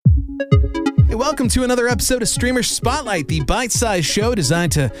welcome to another episode of Streamer Spotlight, the bite-sized show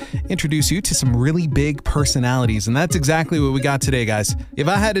designed to introduce you to some really big personalities. And that's exactly what we got today, guys. If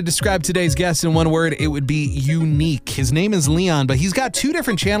I had to describe today's guest in one word, it would be unique. His name is Leon, but he's got two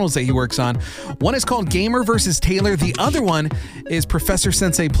different channels that he works on. One is called Gamer vs. Taylor. The other one is Professor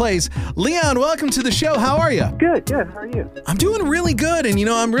Sensei Plays. Leon, welcome to the show. How are you? Good. How are you? I'm doing really good. And,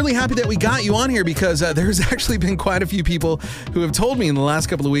 I'm really happy that we got you on here because there's actually been quite a few people who have told me in the last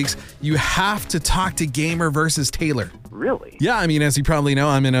couple of weeks, you have to talk to Gamer vs. Taylor. Really? Yeah, as you probably know,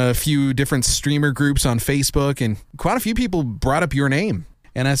 I'm in a few different streamer groups on Facebook, and quite a few people brought up your name.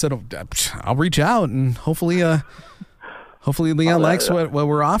 And I said, I'll reach out, and hopefully Leon likes what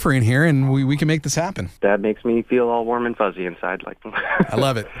we're offering here, and we can make this happen. That makes me feel all warm and fuzzy inside. I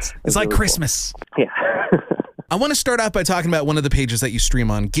love it. It's like really Christmas. Cool. Yeah. I want to start out by talking about one of the pages that you stream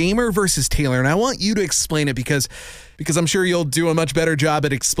on, Gamer vs. Taylor, and I want you to explain it because I'm sure you'll do a much better job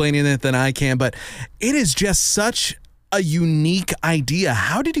at explaining it than I can, but it is just such a unique idea.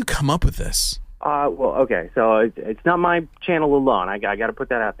 How did you come up with this? Okay, so it's not my channel alone. I got to put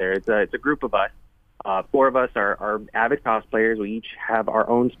that out there. It's a group of us. Four of us are avid cosplayers. We each have our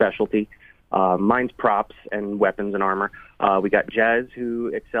own specialty. Mine's props and weapons and armor. We got Jez, who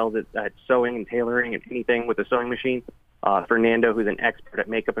excels at sewing and tailoring and anything with a sewing machine. Fernando, who's an expert at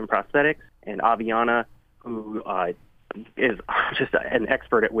makeup and prosthetics. And Aviana, who is just an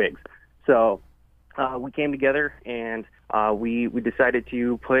expert at wigs. So we came together and we decided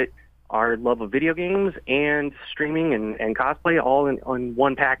to put our love of video games and streaming and cosplay all in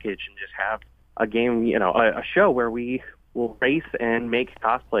one package and just have a game, a show where we will race and make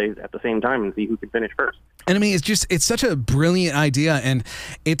cosplays at the same time and see who can finish first. And it's such a brilliant idea, and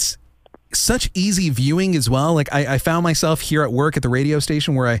it's such easy viewing as well. Like I found myself here at work at the radio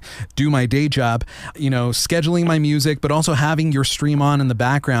station where I do my day job, scheduling my music, but also having your stream on in the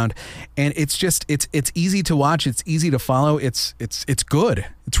background. And it's easy to watch. It's easy to follow. It's good.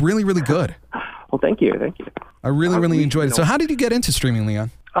 It's really, really good. Well, thank you. I really enjoyed it. So how did you get into streaming,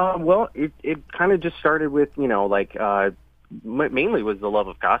 Leon? Well, it kind of just started with, mainly was the love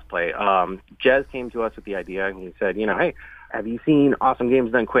of cosplay. Jez came to us with the idea, and he said, hey, have you seen Awesome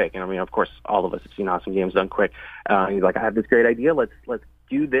Games Done Quick? And of course, all of us have seen Awesome Games Done Quick. He's like, I have this great idea. Let's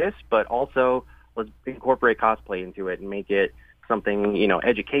do this, but also let's incorporate cosplay into it and make it something,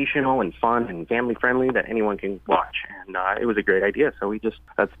 educational and fun and family friendly that anyone can watch. And it was a great idea. So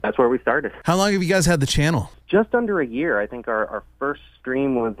that's where we started. How long have you guys had the channel? Just under a year. I think our first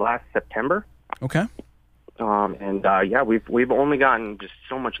stream was last September. Okay. We've only gotten just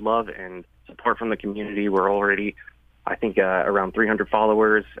so much love and support from the community. We're already, I think, around 300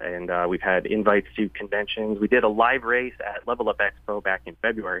 followers, and we've had invites to conventions. We did a live race at Level Up Expo back in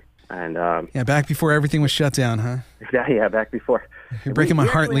February. And back before everything was shut down, huh? Yeah, back before. You're breaking my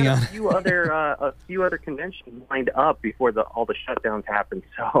heart, Leon. A few other conventions lined up before all the shutdowns happened.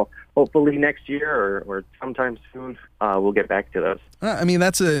 So hopefully next year or sometime soon, we'll get back to those.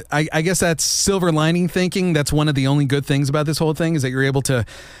 I guess that's silver lining thinking. That's one of the only good things about this whole thing is that you're able to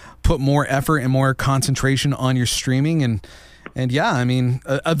put more effort and more concentration on your streaming. And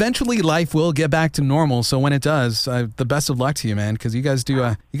eventually life will get back to normal. So when it does, the best of luck to you, man, because you guys do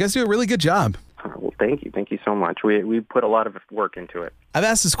a really good job. Well, thank you. Thank you so much. We put a lot of work into it. I've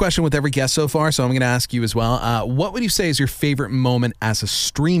asked this question with every guest so far, so I'm going to ask you as well. What would you say is your favorite moment as a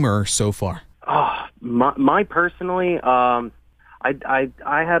streamer so far? My personally, I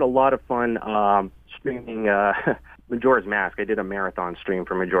had a lot of fun streaming Majora's Mask. I did a marathon stream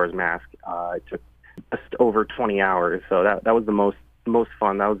for Majora's Mask. It took just over 20 hours, so that was the most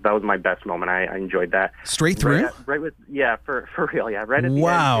fun. That was my best moment. I enjoyed that. Straight through? For real, yeah. Right at the end.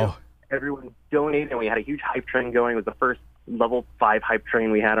 Wow. Everyone donated, and we had a huge hype train going. It was the first level 5 hype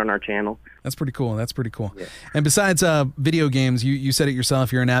train we had on our channel. That's pretty cool. Yeah. And besides video games, you said it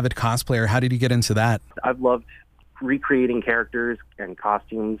yourself, you're an avid cosplayer. How did you get into that? I've loved recreating characters and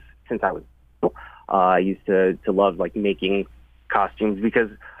costumes since I was little. I used to love making costumes because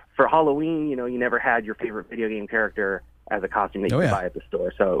for Halloween, you never had your favorite video game character as a costume that you could buy at the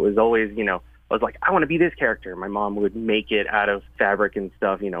store. So it was always, I was like, I want to be this character. My mom would make it out of fabric and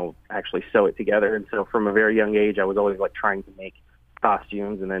stuff, actually sew it together. And so from a very young age, I was always trying to make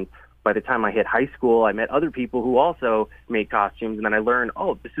costumes. And then by the time I hit high school, I met other people who also made costumes. And then I learned,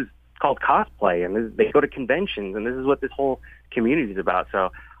 this is called cosplay. And they go to conventions. And this is what this whole community is about.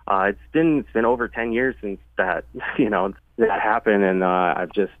 So it's been over 10 years since that, that happened. And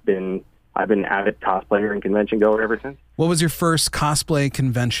I've been an avid cosplayer and convention goer ever since. What was your first cosplay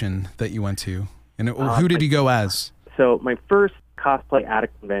convention that you went to? And who did you go as? So my first cosplay at a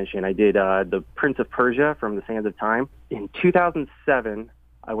convention, I did the Prince of Persia from The Sands of Time. In 2007,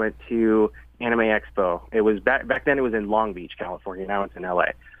 I went to Anime Expo. It was back then. It was in Long Beach, California. Now it's in LA.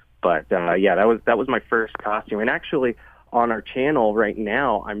 But yeah, that was my first costume. And actually, on our channel right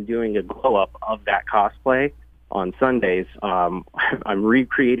now, I'm doing a glow up of that cosplay on Sundays. I'm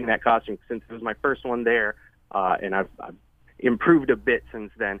recreating that costume since it was my first one there, and I've improved a bit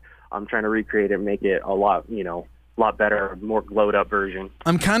since then. I'm trying to recreate it and make it a lot better, more glowed up version.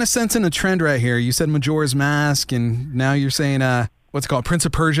 I'm kind of sensing a trend right here. You said Majora's Mask, and now you're saying what's it called, Prince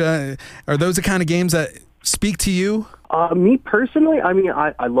of Persia. Are those the kind of games that speak to you? Me personally, I mean,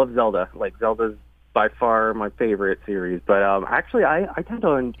 I love Zelda. Like, Zelda's by far my favorite series. But actually, I tend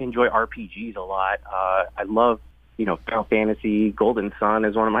to enjoy RPGs a lot. I love, Final Fantasy. Golden Sun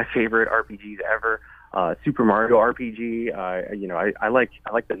is one of my favorite RPGs ever. Super Mario RPG. I like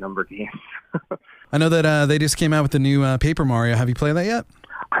the number games. I know that they just came out with the new Paper Mario. Have you played that yet?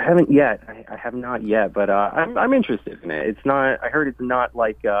 I haven't yet. I have not yet, but I'm interested in it. It's not. I heard it's not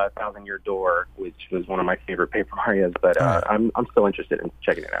like Thousand Year Door, which was one of my favorite Paper Marios, but I'm still interested in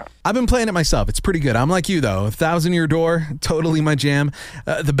checking it out. I've been playing it myself. It's pretty good. I'm like you though. Thousand Year Door, totally my jam.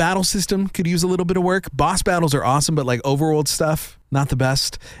 The battle system could use a little bit of work. Boss battles are awesome, but like overworld stuff, not the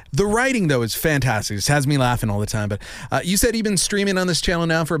best. The writing though is fantastic. It just has me laughing all the time. But you said you've been streaming on this channel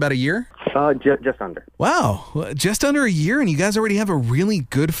now for about a year? Just under. Wow, just under a year, and you guys already have a really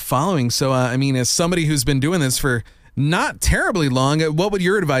good following. So, I mean, as somebody who's been doing this for not terribly long, what would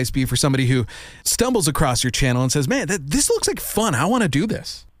your advice be for somebody who stumbles across your channel and says, man, this looks like fun. I want to do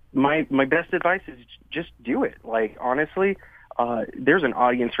this. My best advice is just do it. Like, honestly, there's an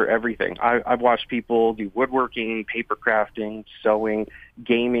audience for everything. I've watched people do woodworking, paper crafting, sewing,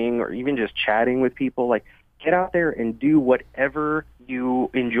 gaming, or even just chatting with people. Like, get out there and do whatever you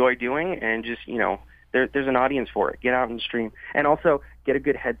enjoy doing, and just, there's an audience for it. Get out and stream. And also, get a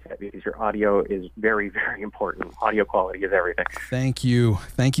good headset, because your audio is very, very important. Audio quality is everything. Thank you.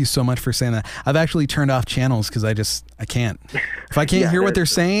 Thank you so much for saying that. I've actually turned off channels because I can't. If I can't hear what they're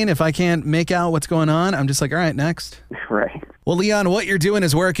saying, if I can't make out what's going on, I'm just like, all right, next. Right. Well, Leon, what you're doing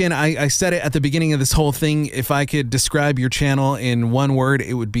is working. I said it at the beginning of this whole thing. If I could describe your channel in one word,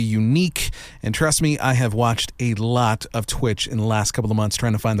 it would be unique. And trust me, I have watched a lot of Twitch in the last couple of months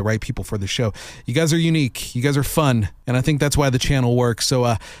trying to find the right people for the show. You guys are unique. You guys are fun. And I think that's why the channel works.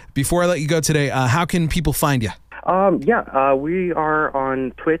 So before I let you go today, how can people find you? We are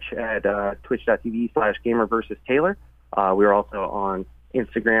on Twitch at twitch.tv/gamer-versus-Taylor. We're also on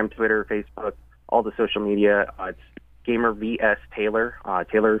Instagram, Twitter, Facebook, all the social media. It's Gamer vs Taylor.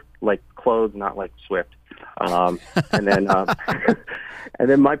 Taylor like clothes, not like Swift. And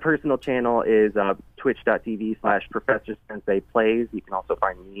then my personal channel is twitch.tv/Professor Sensei Plays. You can also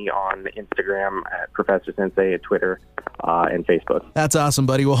find me on Instagram at Professor Sensei, at Twitter, and Facebook. That's awesome,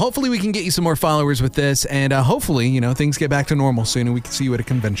 buddy. Well, hopefully we can get you some more followers with this, and hopefully, things get back to normal soon and we can see you at a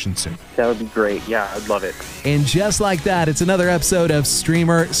convention soon. That would be great. Yeah, I'd love it. And just like that, it's another episode of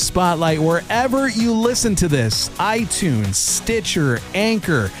Streamer Spotlight. Wherever you listen to this, iTunes, Stitcher,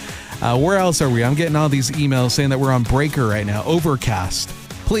 Anchor, where else are we? I'm getting all these emails saying that we're on Breaker right now, Overcast.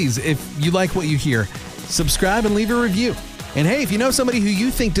 Please, if you like what you hear, subscribe and leave a review. And hey, if you know somebody who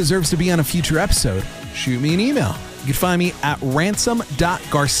you think deserves to be on a future episode, shoot me an email. You can find me at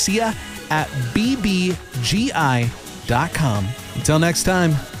ransom.garcia@bbgi.com. Until next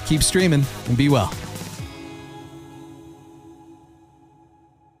time, keep streaming and be well.